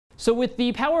So with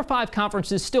the Power 5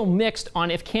 conferences still mixed on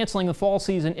if canceling the fall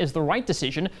season is the right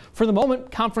decision, for the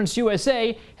moment, Conference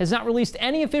USA has not released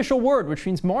any official word, which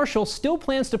means Marshall still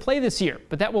plans to play this year,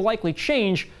 but that will likely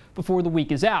change before the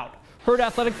week is out. Herd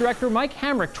Athletic Director Mike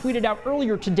Hamrick tweeted out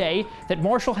earlier today that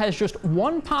Marshall has just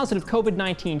one positive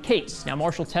COVID-19 case. Now,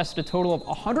 Marshall tested a total of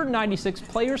 196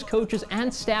 players, coaches,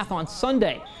 and staff on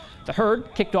Sunday. The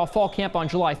Herd kicked off fall camp on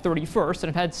July 31st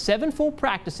and have had 7 full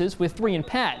practices with 3 in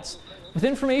pads. With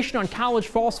information on college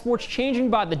fall sports changing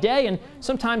by the day and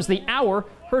sometimes the hour,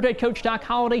 Herd head coach Doc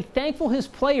Holliday thankful his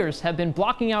players have been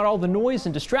blocking out all the noise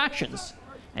and distractions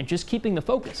and just keeping the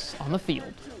focus on the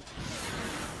field.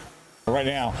 Right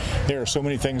now, there are so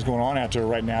many things going on out there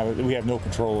right now that we have no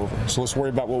control over. So let's worry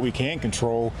about what we can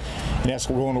control, and that's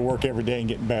what we're going to work every day and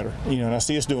getting better. And I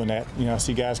see us doing that. I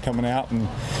see guys coming out and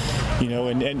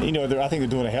I think they're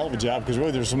doing a hell of a job because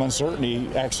really there's some uncertainty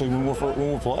actually when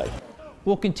we'll play.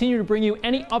 We'll continue to bring you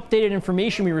any updated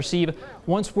information we receive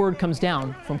once word comes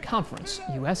down from Conference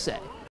USA.